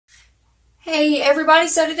Hey everybody,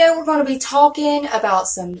 so today we're going to be talking about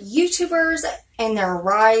some YouTubers and their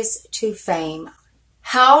rise to fame.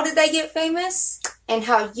 How did they get famous and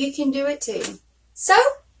how you can do it too. So,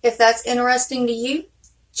 if that's interesting to you,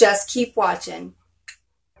 just keep watching.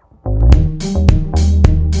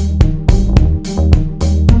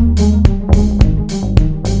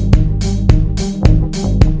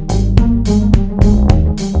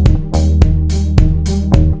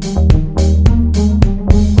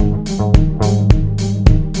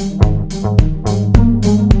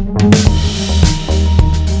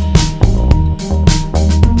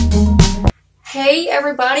 Hey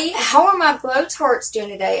everybody, how are my Glow Tarts doing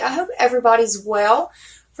today? I hope everybody's well.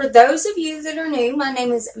 For those of you that are new, my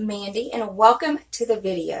name is Mandy and welcome to the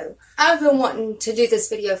video. I've been wanting to do this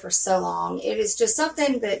video for so long. It is just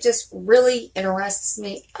something that just really interests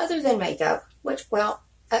me other than makeup, which, well,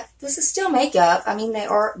 this is still makeup. I mean, they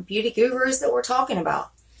are beauty gurus that we're talking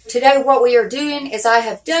about. Today what we are doing is I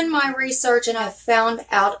have done my research and I've found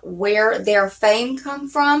out where their fame come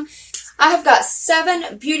from. I have got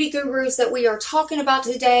 7 beauty gurus that we are talking about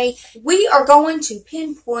today. We are going to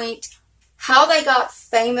pinpoint how they got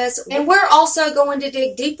famous, and we're also going to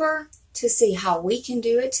dig deeper to see how we can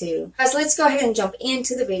do it too. Guys, let's go ahead and jump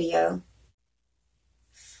into the video.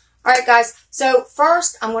 Alright guys, so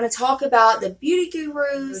first I'm going to talk about the beauty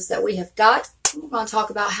gurus that we have got. We're going to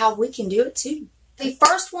talk about how we can do it too. The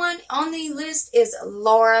first one on the list is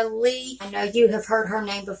Laura Lee. I know you have heard her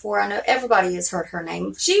name before. I know everybody has heard her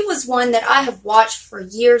name. She was one that I have watched for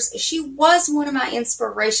years. She was one of my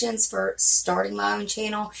inspirations for starting my own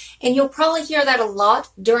channel. And you'll probably hear that a lot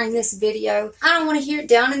during this video. I don't want to hear it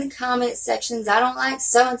down in the comment sections. I don't like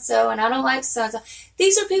so-and-so and I don't like so-and-so.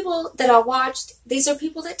 These are people that I watched. These are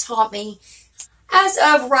people that taught me. As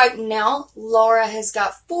of right now, Laura has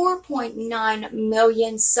got 4.9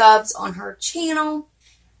 million subs on her channel.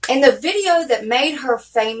 And the video that made her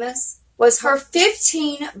famous was her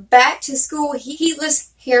 15 back to school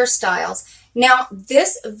heatless hairstyles. Now,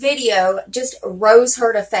 this video just rose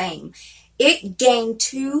her to fame. It gained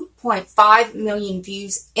 2.5 million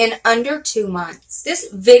views in under 2 months. This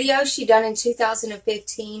video she done in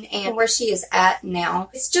 2015 and where she is at now,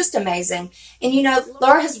 it's just amazing. And you know,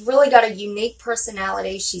 Laura has really got a unique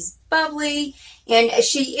personality. She's bubbly and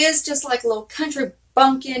she is just like a little country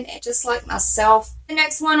bumpkin, just like myself. The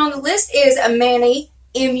next one on the list is Manny,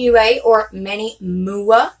 M-U-A, or Manny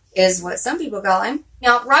Mua is what some people call him.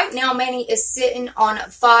 Now, right now, Manny is sitting on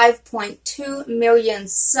 5.2 million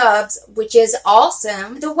subs, which is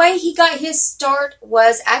awesome. The way he got his start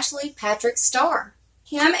was actually Patrick Star.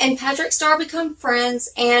 Him and Patrick Star become friends,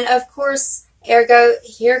 and of course, ergo,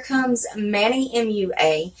 here comes Manny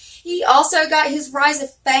MUA. He also got his rise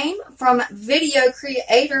of fame from video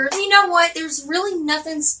creators. And you know what? There's really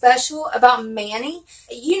nothing special about Manny.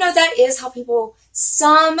 You know, that is how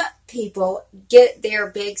some people get their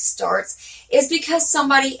big starts, is because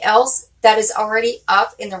somebody else that is already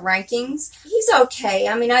up in the rankings, he's okay.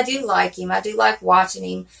 I mean, I do like him. I do like watching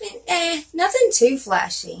him. Nothing too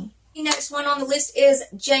flashy. The next one on the list is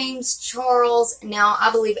James Charles. Now, I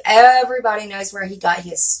believe everybody knows where he got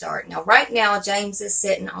his start. Now, right now, James is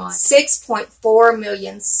sitting on 6.4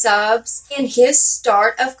 million subs. And his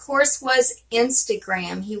start, of course, was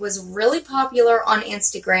Instagram. He was really popular on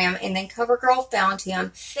Instagram, and then CoverGirl found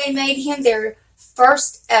him. They made him their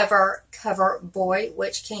first ever cover boy,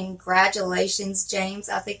 which congratulations, James.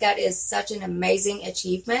 I think that is such an amazing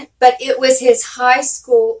achievement. But it was his high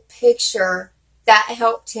school picture that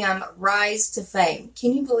helped him rise to fame.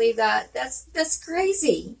 Can you believe that? That's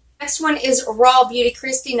crazy. Next one is Raw Beauty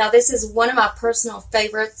Christy. Now, this is one of my personal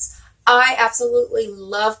favorites. I absolutely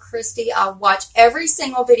love Christy. I watch every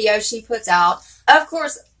single video she puts out. Of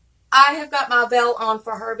course, I have got my bell on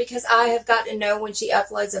for her because I have got to know when she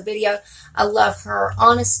uploads a video. I love her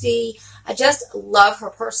honesty. I just love her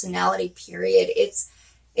personality, period.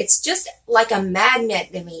 It's just like a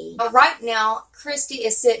magnet to me. Right now, Christy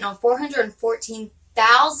is sitting on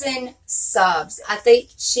 414,000 subs. I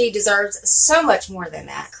think she deserves so much more than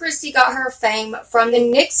that. Christy got her fame from the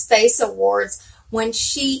Nick's Face Awards when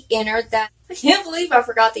she entered that. I can't believe I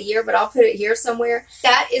forgot the year, but I'll put it here somewhere.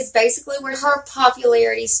 That is basically where her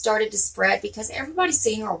popularity started to spread because everybody's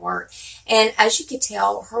seeing her work. And as you could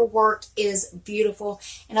tell, her work is beautiful.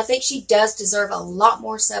 And I think she does deserve a lot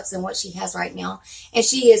more subs than what she has right now. And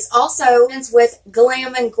she is also friends with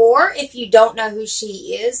Glam and Gore. If you don't know who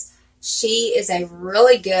she is a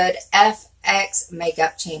really good FX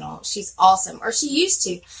makeup channel. She's awesome. Or she used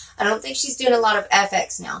to. I don't think she's doing a lot of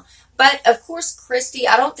FX now. But, of course, Christy,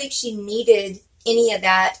 I don't think she needed any of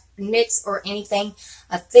that nicks or anything.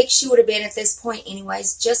 I think she would have been at this point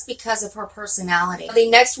anyways, just because of her personality. The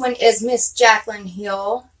next one is Miss Jaclyn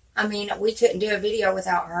Hill. I mean, we couldn't do a video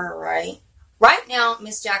without her, right? Right now,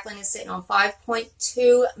 Miss Jaclyn is sitting on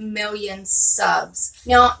 5.2 million subs.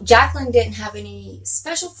 Now, Jaclyn didn't have any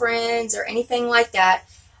special friends or anything like that.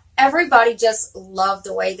 Everybody just loved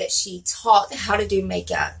the way that she taught how to do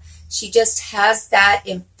makeup. She just has that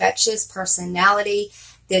infectious personality,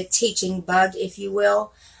 the teaching bug, if you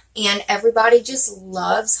will. And everybody just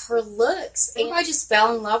loves her looks. Everybody just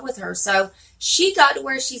fell in love with her. So she got to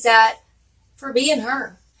where she's at for being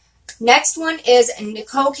her. Next one is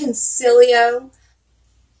Nicole Concilio.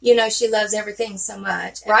 You know, she loves everything so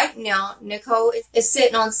much. Right now, Nicole is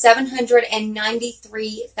sitting on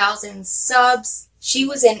 793,000 subs. She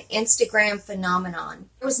was an Instagram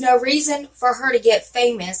phenomenon. There was no reason for her to get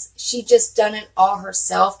famous. She just done it all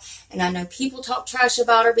herself. And I know people talk trash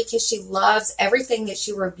about her because she loves everything that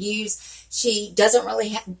she reviews. She doesn't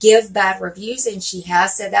really give bad reviews, and she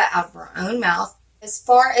has said that out of her own mouth. As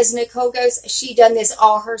far as Nicole goes, she done this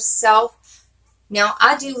all herself. Now,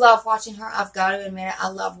 I do love watching her. I've got to admit it. I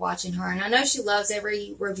love watching her. And I know she loves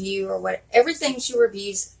every review or everything she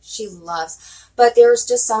reviews, she loves. But there's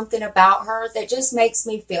just something about her that just makes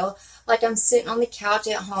me feel like I'm sitting on the couch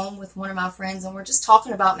at home with one of my friends and we're just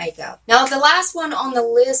talking about makeup. Now, the last one on the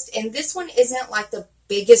list, and this one isn't like the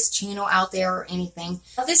biggest channel out there or anything.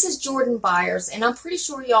 Now, this is Jordan Byers, and I'm pretty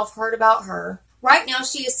sure y'all have heard about her. Right now,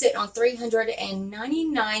 she is sitting on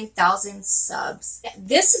 399,000 subs.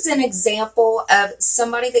 This is an example of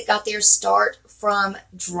somebody that got their start from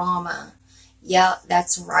drama. Yeah,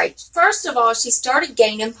 that's right. First of all, she started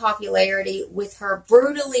gaining popularity with her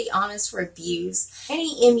brutally honest reviews.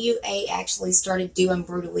 Annie MUA actually started doing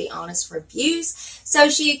brutally honest reviews, so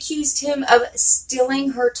she accused him of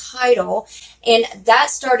stealing her title, and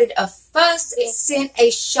that started a fuss. It sent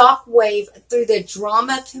a shockwave through the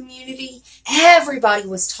drama community. Everybody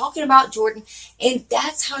was talking about Jordan, and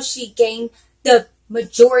that's how she gained the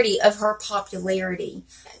majority of her popularity.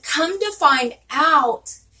 Come to find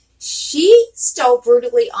out, she stole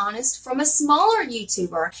Brutally Honest from a smaller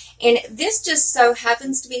YouTuber, and this just so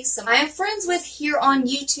happens to be somebody I am friends with here on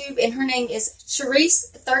YouTube, and her name is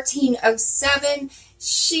Charisse1307.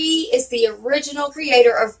 She is the original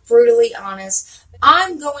creator of Brutally Honest.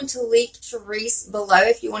 I'm going to link Charisse below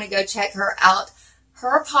if you want to go check her out.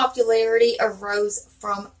 Her popularity arose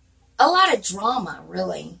from a lot of drama,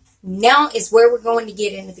 really. Now is where we're going to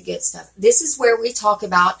get into the good stuff. This is where we talk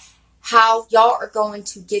about how y'all are going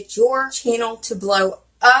to get your channel to blow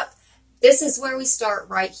up. This is where we start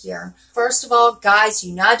right here. First of all, guys,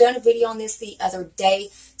 you know I done a video on this the other day,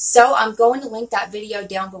 so I'm going to link that video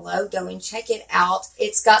down below. Go and check it out.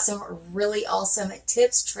 It's got some really awesome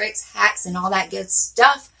tips, tricks, hacks, and all that good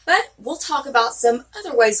stuff. But we'll talk about some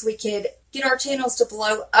other ways we could get our channels to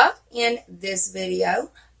blow up in this video,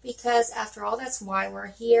 because after all, that's why we're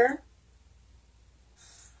here.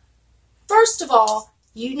 First of all,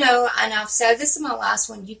 you know, and I've said this in my last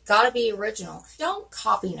one, you've got to be original. Don't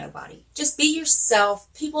copy nobody. Just be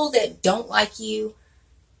yourself. People that don't like you,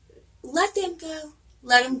 let them go.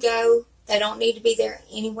 Let them go. They don't need to be there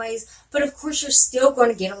anyways. But of course, you're still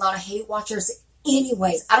going to get a lot of hate watchers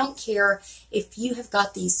anyways. I don't care if you have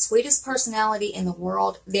got the sweetest personality in the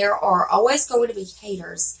world. There are always going to be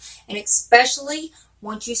haters. And especially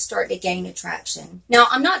once you start to gain attraction. Now,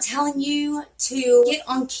 I'm not telling you to get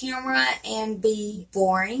on camera and be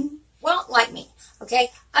boring. Well, like me, okay?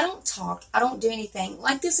 I don't talk. I don't do anything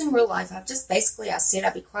like this in real life. I sit, I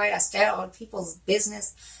be quiet, I stay out of people's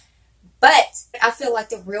business. But I feel like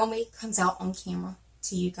the real me comes out on camera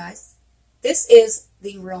to you guys. This is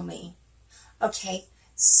the real me, okay?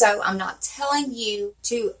 So I'm not telling you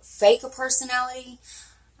to fake a personality.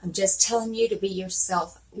 I'm just telling you to be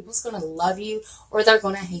yourself. People's going to love you or they're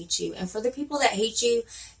going to hate you. And for the people that hate you,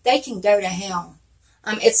 they can go to hell.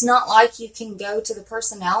 It's not like you can go to the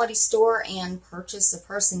personality store and purchase a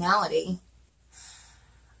personality.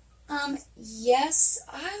 Yes,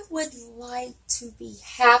 I would like to be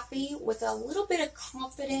happy with a little bit of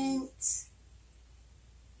confidence.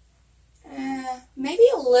 Maybe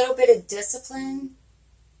a little bit of discipline.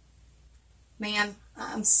 Man,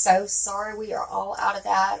 I'm so sorry. We are all out of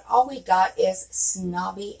that. All we got is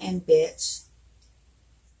snobby and bitch.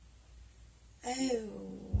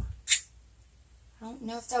 Oh, I don't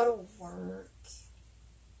know if that'll work.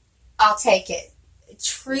 I'll take it.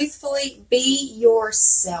 Truthfully, be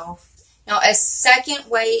yourself. Now, a second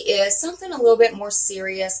way is something a little bit more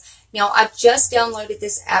serious. Now, I just downloaded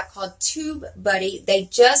this app called TubeBuddy. They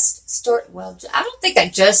just well, I don't think they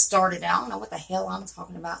just started out. I don't know what the hell I'm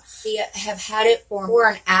talking about. They have had it for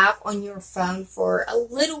an app on your phone for a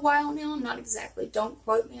little while now. Not exactly, don't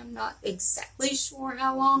quote me, I'm not exactly sure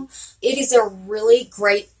how long. It is a really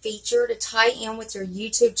great feature to tie in with your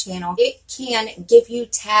YouTube channel. It can give you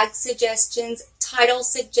tag suggestions, title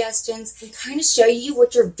suggestions, and kind of show you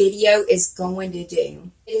what your video is going to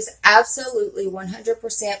do. It is absolutely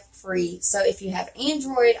 100% free. So if you have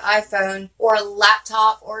Android, iPhone, or a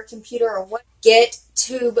laptop or a computer or what, get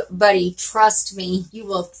TubeBuddy. Trust me, you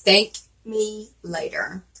will thank me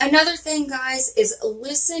later. Another thing, guys, is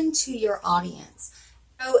listen to your audience.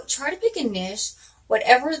 So try to pick a niche.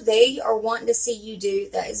 Whatever they are wanting to see you do,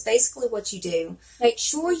 that is basically what you do. Make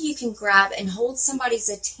sure you can grab and hold somebody's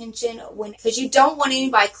attention because you don't want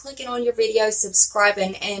anybody clicking on your video,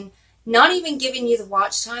 subscribing, and not even giving you the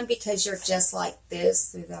watch time because you're just like this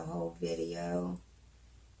through the whole video.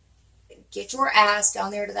 Get your ass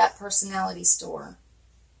down there to that personality store.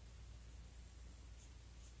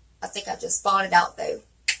 I think I just bought it out though.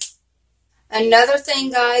 Another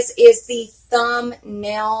thing, guys, is the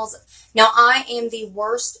thumbnails. Now, I am the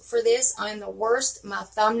worst for this. I am the worst. My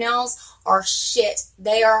thumbnails are shit.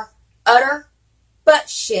 They are utter butt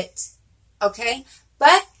shit. Okay?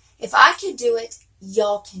 But if I could do it,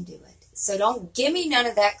 y'all can do it. So don't give me none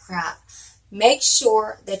of that crap. Make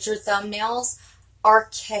sure that your thumbnails are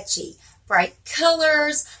catchy. Bright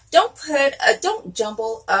colors. Don't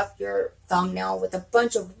jumble up your thumbnail with a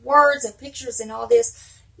bunch of words and pictures and all this.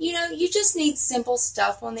 You know, you just need simple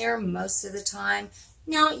stuff on there most of the time.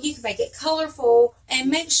 Now, you can make it colorful and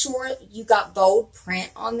make sure you got bold print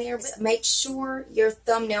on there. But make sure your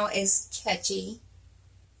thumbnail is catchy.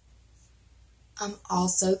 I'm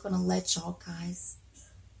also going to let y'all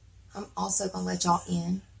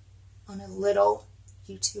in on a little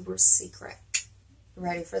YouTuber's secret. You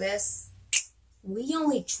ready for this? We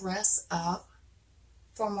only dress up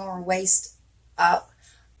from our waist up.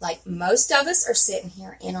 Like most of us are sitting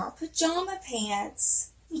here in our pajama pants.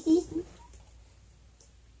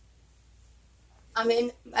 I'm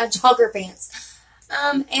in my jogger pants.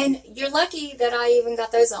 And you're lucky that I even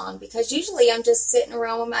got those on because usually I'm just sitting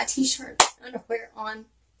around with my t-shirt and underwear on.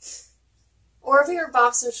 Or a pair of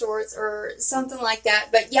boxer shorts or something like that.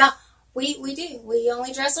 But yeah, we do. We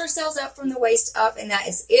only dress ourselves up from the waist up and that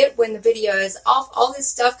is it. When the video is off, all this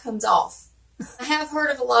stuff comes off. I have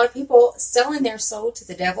heard of a lot of people selling their soul to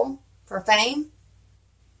the devil for fame.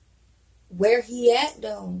 Where he at,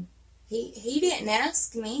 though? He didn't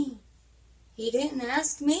ask me. He didn't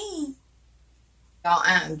ask me. Y'all,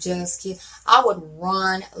 I'm just kidding. I would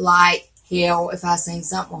run like hell if I seen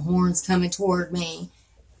something with horns coming toward me.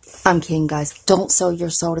 I'm kidding, guys. Don't sell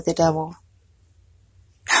your soul to the devil.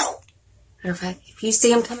 No. Matter of fact, if you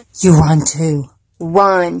see him coming, you run too.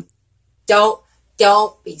 Run.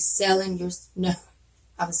 Don't be selling your... No,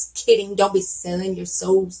 I was kidding. Don't be selling your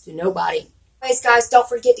souls to nobody. Anyways, guys, don't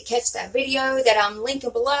forget to catch that video that I'm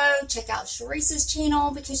linking below. Check out Sharice's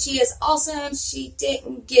channel because she is awesome. She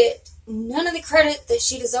didn't get none of the credit that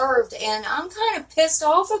she deserved, and I'm kind of pissed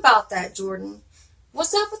off about that, Jordan.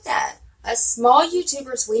 What's up with that? Us small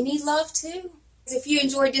YouTubers, we need love too. If you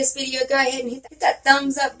enjoyed this video, go ahead and hit that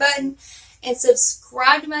thumbs up button. And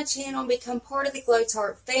subscribe to my channel and become part of the Glow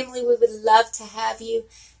Tart family. We would love to have you.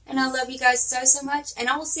 And I love you guys so much. And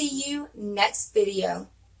I will see you next video.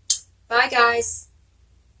 Bye, guys.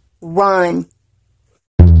 Run.